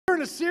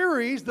in a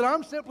series that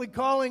I'm simply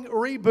calling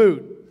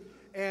Reboot.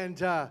 And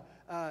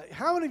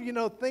how many of you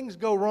know things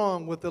go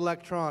wrong with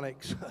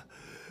electronics?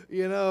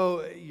 You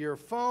know, your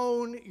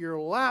phone, your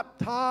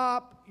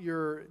laptop,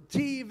 your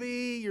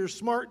TV, your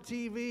smart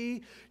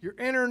TV, your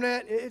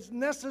internet. It's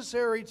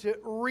necessary to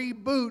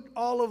reboot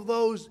all of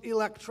those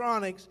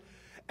electronics.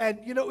 And,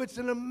 you know, it's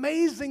an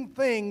amazing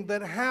thing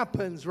that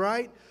happens,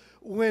 right?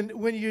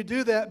 When you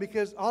do that,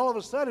 because all of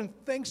a sudden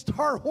things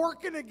start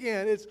working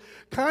again. It's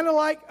kind of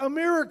like a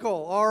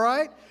miracle, all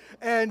right?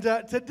 And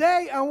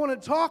today I want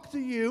to talk to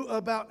you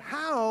about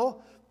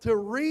how to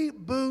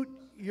reboot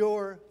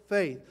your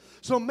faith.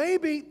 So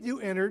maybe you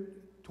entered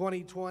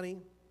 2020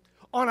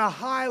 on a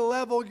high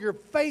level. Your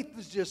faith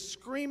is just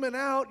screaming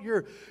out.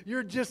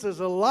 You're just as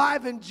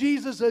alive in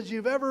Jesus as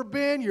you've ever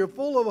been. You're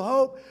full of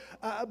hope.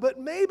 But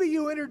maybe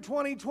you entered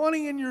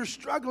 2020 and you're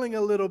struggling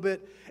a little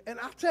bit. And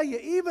I'll tell you,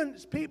 even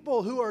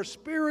people who are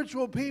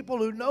spiritual people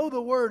who know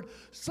the Word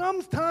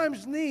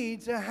sometimes need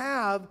to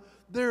have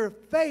their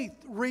faith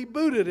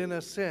rebooted in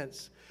a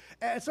sense.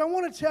 And so I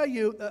want to tell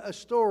you a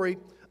story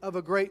of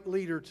a great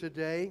leader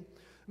today.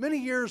 Many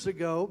years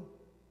ago,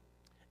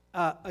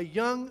 a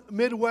young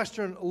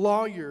Midwestern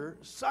lawyer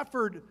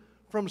suffered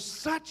from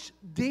such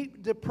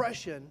deep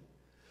depression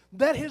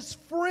that his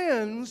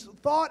friends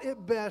thought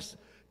it best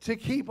to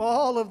keep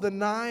all of the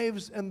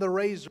knives and the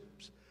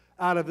razors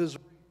out of his.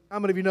 How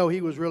many of you know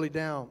he was really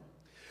down?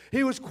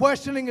 He was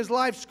questioning his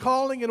life's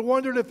calling and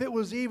wondered if it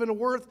was even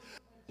worth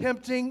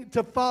attempting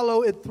to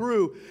follow it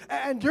through.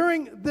 And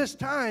during this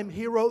time,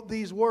 he wrote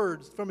these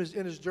words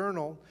in his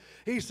journal.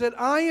 He said,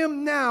 "I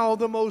am now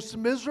the most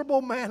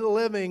miserable man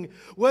living.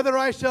 Whether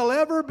I shall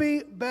ever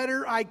be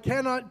better, I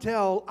cannot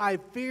tell. I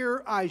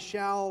fear I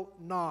shall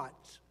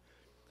not."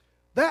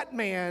 That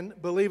man,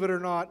 believe it or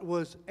not,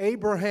 was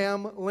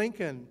Abraham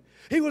Lincoln.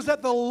 He was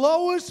at the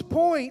lowest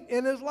point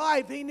in his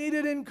life. He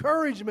needed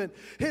encouragement.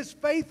 His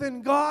faith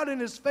in God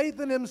and his faith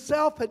in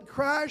himself had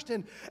crashed.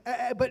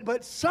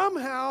 But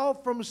somehow,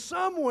 from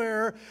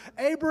somewhere,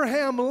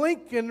 Abraham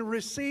Lincoln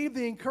received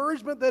the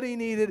encouragement that he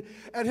needed,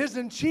 and his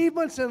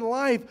achievements in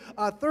life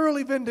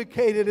thoroughly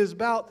vindicated his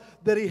bout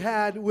that he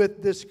had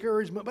with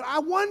discouragement. But I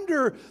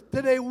wonder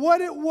today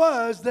what it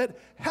was that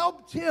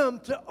helped him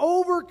to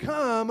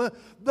overcome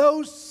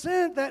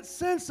that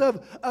sense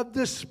of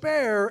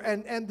despair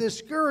and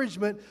discouragement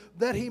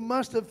that he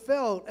must have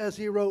felt as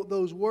he wrote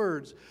those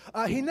words.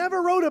 He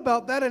never wrote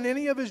about that in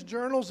any of his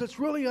journals. It's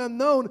really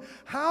unknown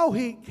how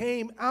he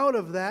came out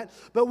of that.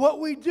 But what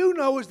we do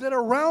know is that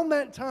around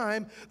that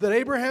time that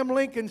Abraham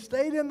Lincoln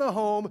stayed in the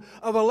home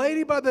of a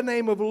lady by the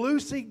name of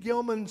Lucy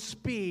Gilman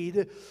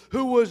Speed,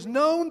 who was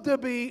known to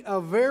be a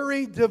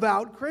very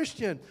devout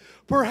Christian.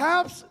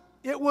 Perhaps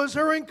it was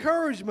her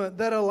encouragement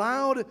that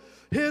allowed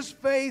his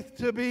faith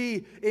to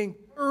be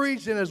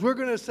encouraged and, as we're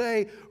going to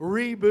say,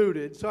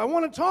 rebooted. So I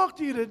want to talk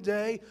to you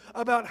today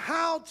about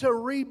how to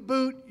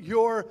reboot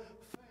your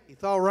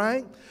faith, all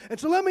right? And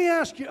so let me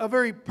ask you a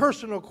very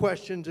personal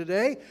question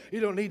today. You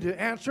don't need to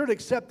answer it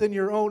except in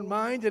your own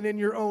mind and in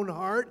your own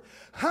heart.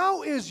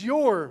 How is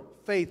your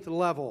faith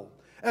level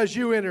as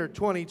you enter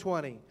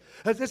 2020?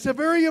 It's a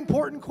very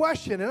important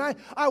question, and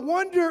I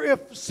wonder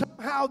if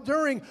somehow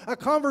during a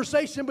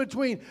conversation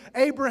between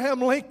Abraham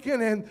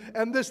Lincoln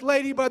and this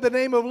lady by the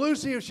name of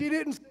Lucy, if she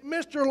didn't say,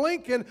 "Mr.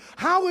 Lincoln,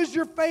 how is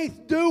your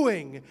faith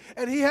doing?"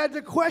 And he had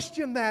to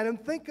question that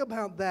and think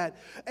about that.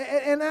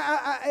 And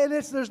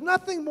there's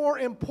nothing more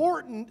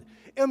important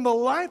in the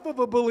life of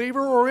a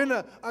believer or in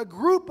a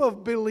group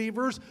of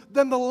believers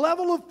than the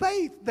level of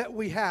faith that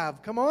we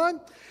have. Come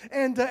on?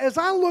 And as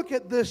I look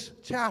at this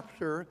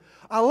chapter,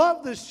 I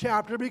love this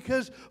chapter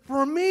because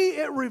for me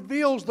it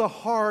reveals the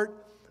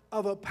heart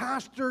of a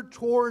pastor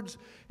towards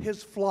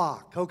his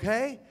flock,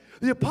 okay?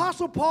 The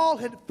Apostle Paul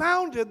had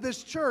founded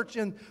this church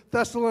in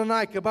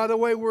Thessalonica. By the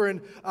way, we're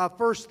in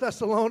 1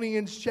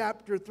 Thessalonians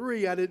chapter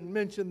 3. I didn't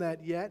mention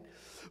that yet.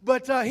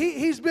 But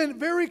he's been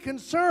very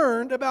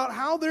concerned about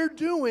how they're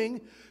doing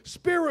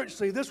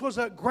spiritually. This was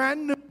a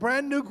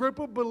brand new group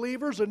of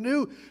believers, a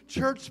new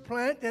church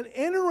plant. And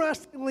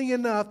interestingly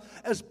enough,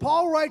 as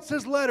Paul writes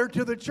his letter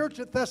to the church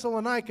at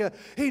Thessalonica,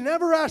 he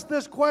never asked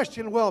this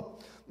question, well,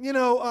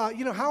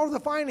 how are the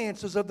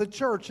finances of the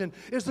church? And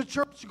is the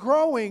church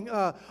growing?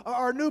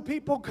 Are new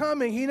people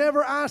coming? He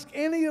never asked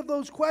any of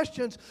those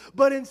questions.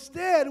 But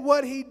instead,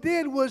 what he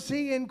did was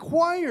he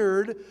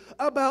inquired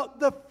about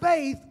the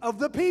faith of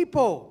the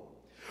people.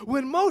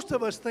 When most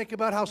of us think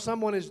about how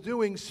someone is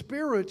doing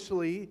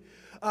spiritually,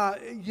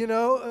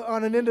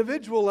 on an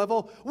individual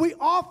level, we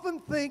often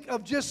think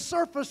of just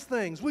surface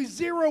things. We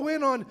zero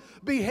in on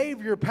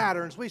behavior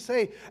patterns. We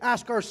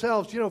ask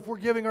ourselves, if we're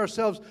giving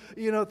ourselves,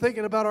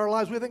 thinking about our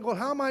lives, we think, well,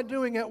 how am I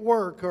doing at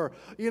work? Or,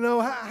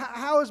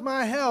 how is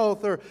my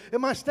health? Or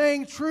am I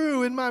staying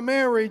true in my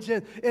marriage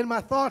and in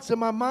my thoughts and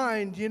my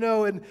mind?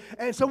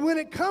 And so when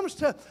it comes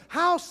to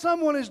how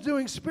someone is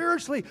doing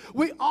spiritually,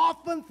 we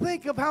often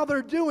think of how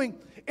they're doing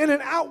in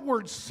an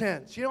outward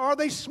sense. Are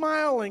they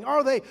smiling?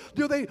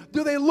 Do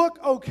they they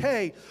look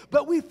okay.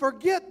 But we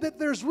forget that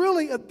there's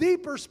really a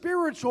deeper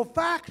spiritual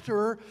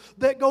factor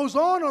that goes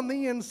on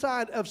the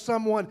inside of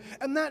someone.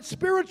 And that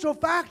spiritual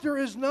factor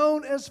is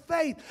known as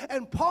faith.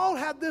 And Paul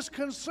had this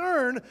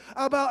concern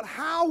about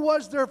how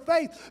was their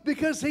faith,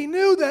 because he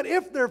knew that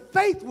if their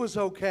faith was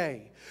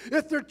okay,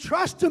 if their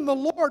trust in the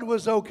Lord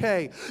was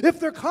okay, if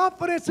their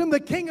confidence in the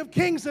King of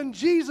Kings and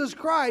Jesus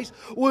Christ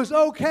was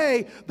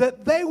okay,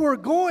 that they were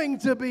going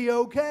to be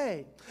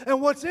okay. And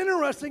what's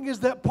interesting is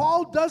that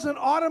Paul doesn't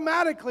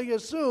automatically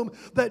assume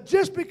that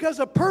just because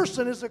a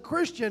person is a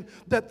Christian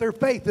that their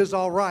faith is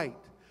all right,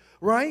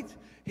 right?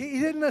 He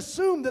didn't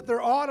assume that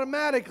they're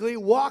automatically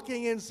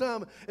walking in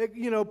some,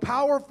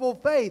 powerful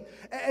faith.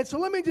 And so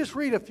let me just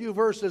read a few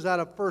verses out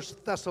of 1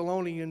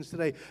 Thessalonians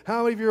today.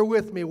 How many of you are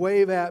with me?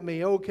 Wave at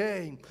me.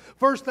 Okay.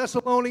 1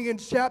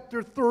 Thessalonians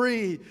chapter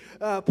 3.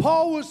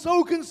 Paul was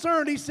so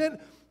concerned, he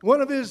sent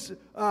one of his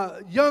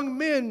young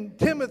men,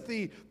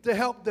 Timothy, to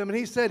help them. And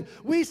he said,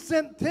 we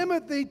sent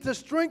Timothy to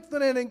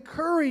strengthen and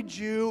encourage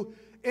you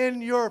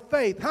in your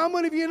faith. How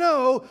many of you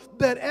know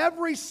that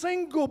every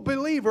single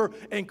believer,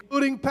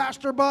 including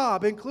Pastor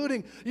Bob,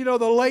 including,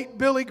 the late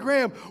Billy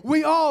Graham,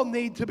 we all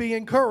need to be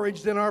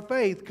encouraged in our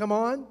faith? Come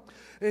on.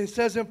 And it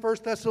says in 1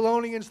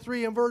 Thessalonians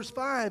 3 and verse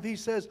 5, he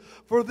says,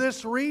 for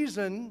this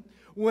reason,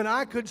 when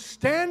I could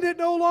stand it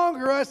no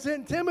longer, I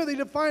sent Timothy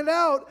to find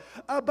out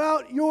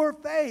about your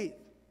faith.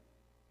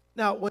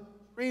 Now, when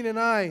Irene and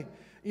I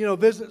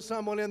visit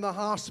someone in the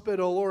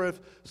hospital, or if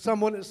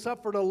someone has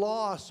suffered a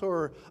loss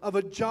or of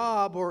a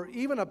job or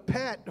even a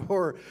pet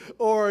or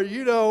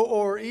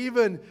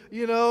even,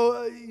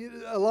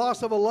 a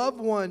loss of a loved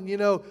one,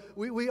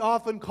 we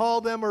often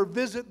call them or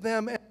visit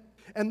them.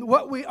 And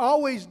what we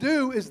always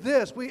do is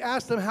this. We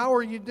ask them, how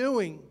are you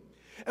doing?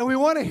 And we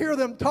want to hear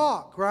them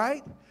talk,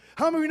 right?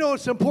 How many of you know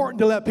it's important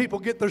to let people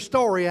get their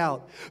story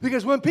out?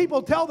 Because when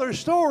people tell their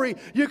story,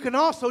 you can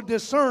also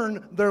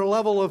discern their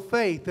level of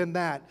faith in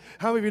that.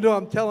 How many of you know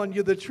I'm telling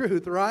you the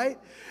truth, right?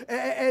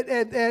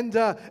 And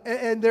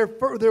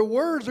their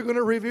words are going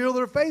to reveal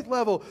their faith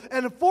level.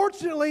 And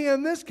unfortunately,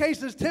 in this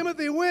case, as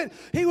Timothy went,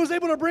 he was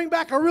able to bring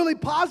back a really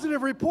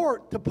positive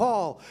report to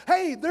Paul.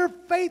 Hey, their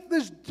faith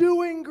is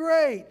doing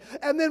great.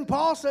 And then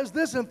Paul says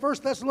this in 1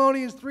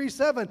 Thessalonians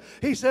 3:7.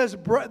 He says,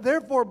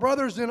 therefore,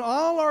 brothers, in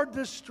all our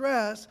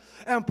distress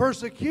and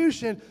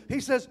persecution, he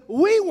says,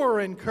 we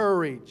were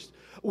encouraged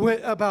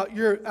about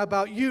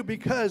you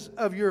because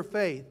of your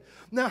faith.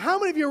 Now, how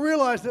many of you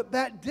realize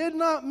that did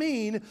not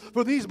mean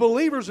for these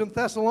believers in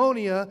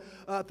Thessalonica,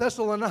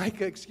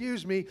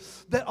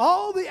 that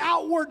all the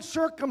outward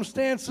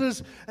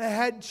circumstances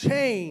had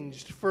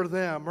changed for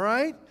them,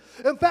 right?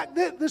 In fact,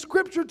 the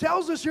scripture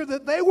tells us here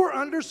that they were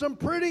under some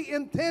pretty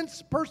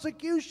intense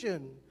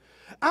persecution.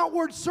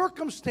 Outward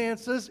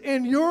circumstances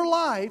in your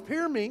life,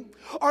 hear me,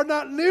 are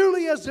not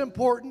nearly as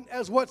important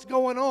as what's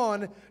going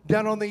on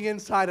down on the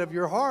inside of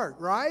your heart,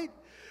 right?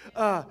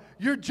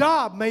 Your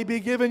job may be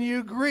giving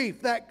you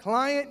grief. That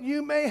client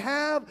you may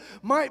have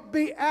might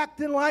be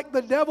acting like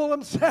the devil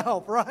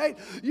himself, right?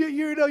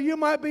 You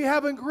might be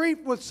having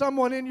grief with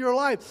someone in your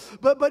life.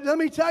 But let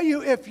me tell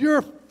you, if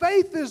your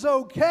faith is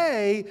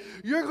okay,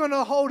 you're going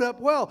to hold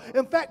up well.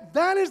 In fact,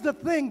 that is the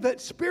thing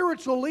that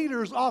spiritual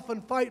leaders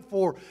often fight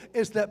for,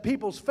 is that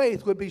people's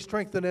faith would be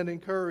strengthened and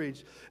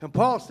encouraged. And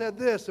Paul said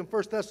this in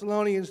 1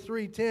 Thessalonians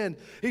 3:10.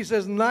 He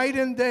says, night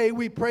and day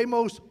we pray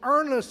most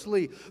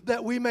earnestly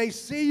that we may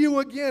see you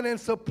again and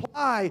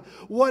supply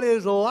what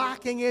is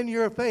lacking in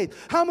your faith.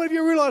 How many of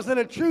you realize that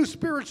a true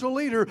spiritual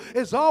leader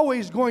is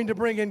always going to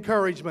bring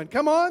encouragement?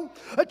 Come on.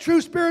 A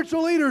true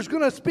spiritual leader is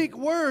going to speak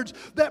words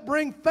that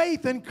bring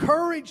faith and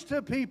courage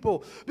to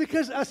people,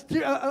 because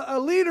a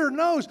leader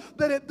knows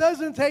that it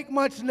doesn't take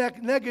much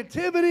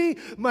negativity,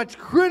 much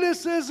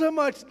criticism,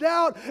 much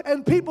doubt,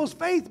 and people's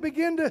faith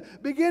can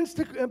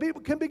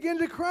begin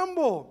to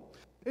crumble.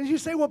 And you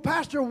say, well,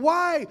 Pastor,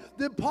 why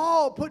did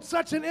Paul put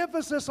such an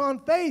emphasis on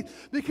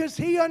faith? Because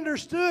he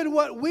understood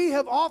what we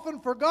have often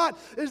forgot,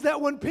 is that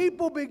when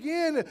people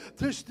begin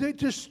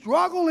to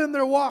struggle in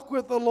their walk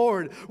with the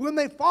Lord, when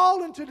they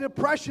fall into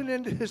depression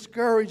and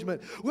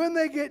discouragement, when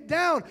they get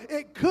down,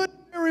 it could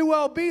very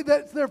well be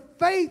that their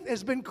faith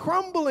has been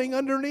crumbling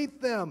underneath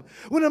them.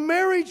 When a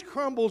marriage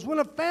crumbles, when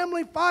a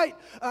family fight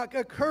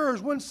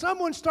occurs, when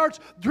someone starts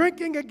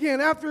drinking again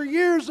after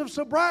years of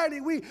sobriety,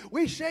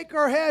 we shake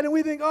our head and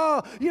we think,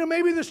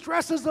 maybe the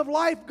stresses of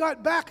life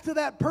got back to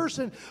that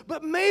person,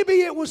 but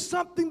maybe it was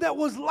something that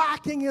was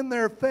lacking in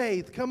their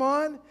faith. Come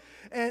on.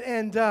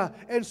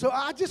 And so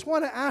I just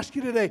want to ask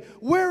you today,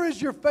 where is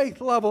your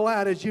faith level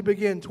at as you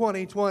begin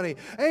 2020?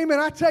 Amen.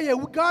 I tell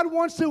you, God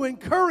wants to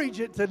encourage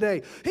it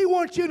today. He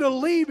wants you to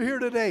leave here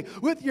today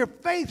with your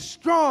faith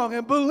strong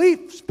and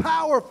beliefs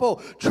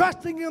powerful,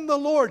 trusting in the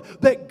Lord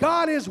that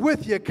God is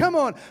with you. Come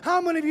on. How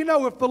many of you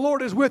know if the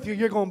Lord is with you,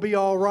 you're going to be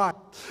all right?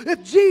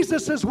 If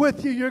Jesus is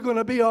with you, you're going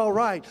to be all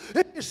right.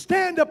 If you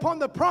stand upon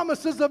the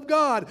promises of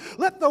God,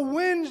 let the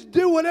winds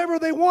do whatever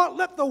they want.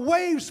 Let the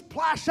waves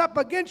splash up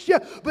against you.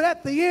 But at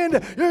at the end,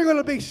 you're going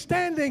to be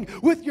standing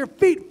with your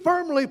feet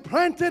firmly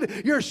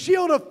planted, your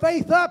shield of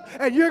faith up,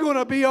 and you're going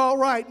to be all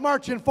right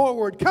marching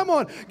forward. Come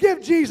on,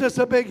 give Jesus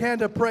a big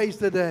hand of praise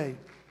today.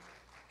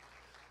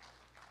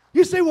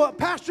 You say, well,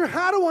 Pastor,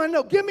 how do I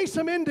know? Give me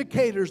some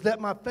indicators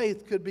that my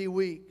faith could be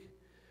weak.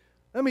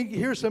 Let me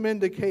hear some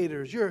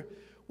indicators.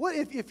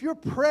 If your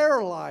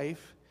prayer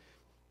life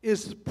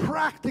is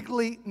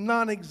practically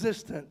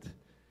non-existent,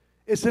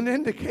 it's an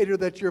indicator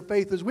that your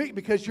faith is weak,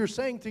 because you're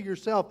saying to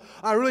yourself,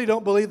 I really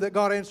don't believe that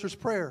God answers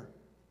prayer.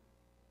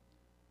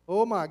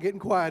 Oh my, getting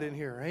quiet in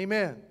here.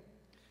 Amen.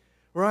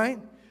 Right?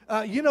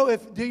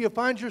 Do you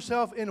find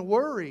yourself in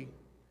worry?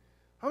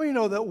 How many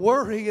know that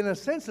worry, in a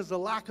sense, is a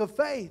lack of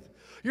faith?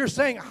 You're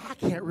saying, I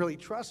can't really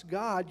trust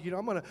God.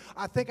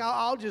 I think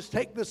I'll just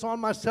take this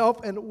on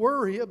myself and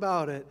worry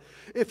about it.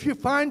 If you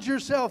find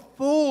yourself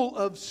full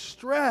of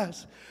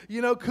stress,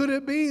 could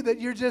it be that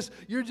you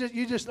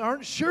just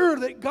aren't sure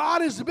that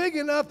God is big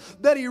enough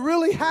that He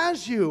really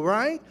has you,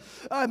 right?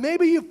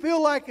 Maybe you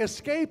feel like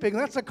escaping.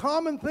 That's a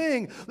common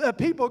thing that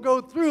people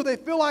go through. They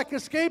feel like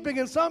escaping,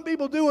 and some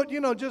people do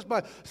it, just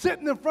by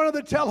sitting in front of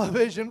the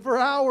television for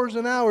hours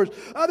and hours.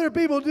 Other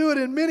people do it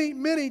in many,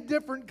 many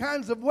different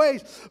kinds of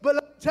ways. But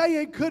I'll tell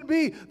you, it could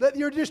be that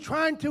you're just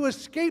trying to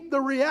escape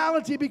the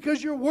reality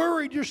because you're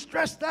worried, you're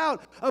stressed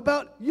out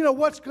about,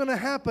 what's going to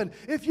happen.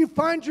 If you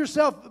find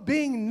yourself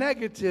being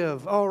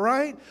negative, all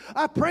right,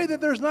 I pray that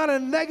there's not a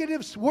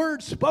negative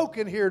word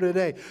spoken here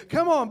today.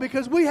 Come on,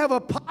 because we have a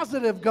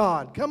positive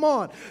God. Come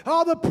on.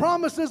 All the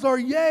promises are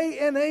yea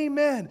and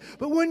amen.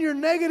 But when you're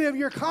negative,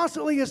 you're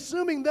constantly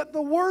assuming that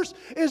the worst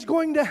is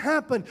going to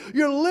happen.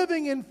 You're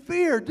living in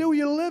fear. Do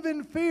you live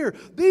in fear?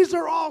 These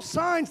are all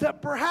signs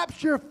that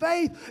perhaps your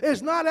faith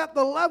is not at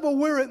the level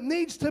where it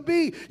needs to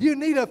be. You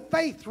need a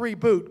faith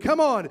reboot.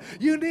 Come on.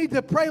 You need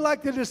to pray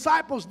like the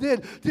disciples did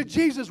to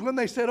Jesus when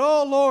they said,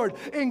 oh Lord,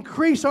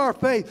 increase our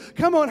faith.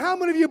 Come on. How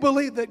many of you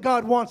believe that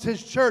God wants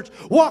His church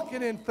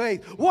walking in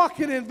faith,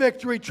 walking in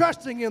victory,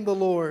 trusting in the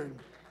Lord?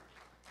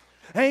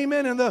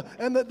 Amen.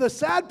 And the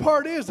sad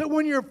part is that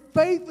when your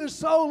faith is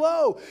so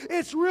low,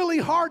 it's really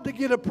hard to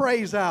get a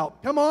praise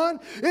out. Come on.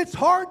 It's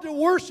hard to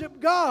worship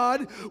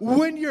God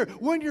when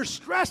you're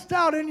stressed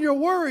out and you're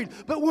worried.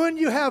 But when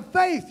you have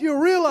faith, you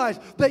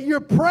realize that your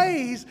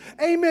praise,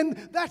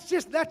 amen, that's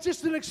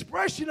just an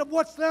expression of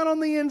what's down on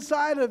the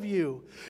inside of you.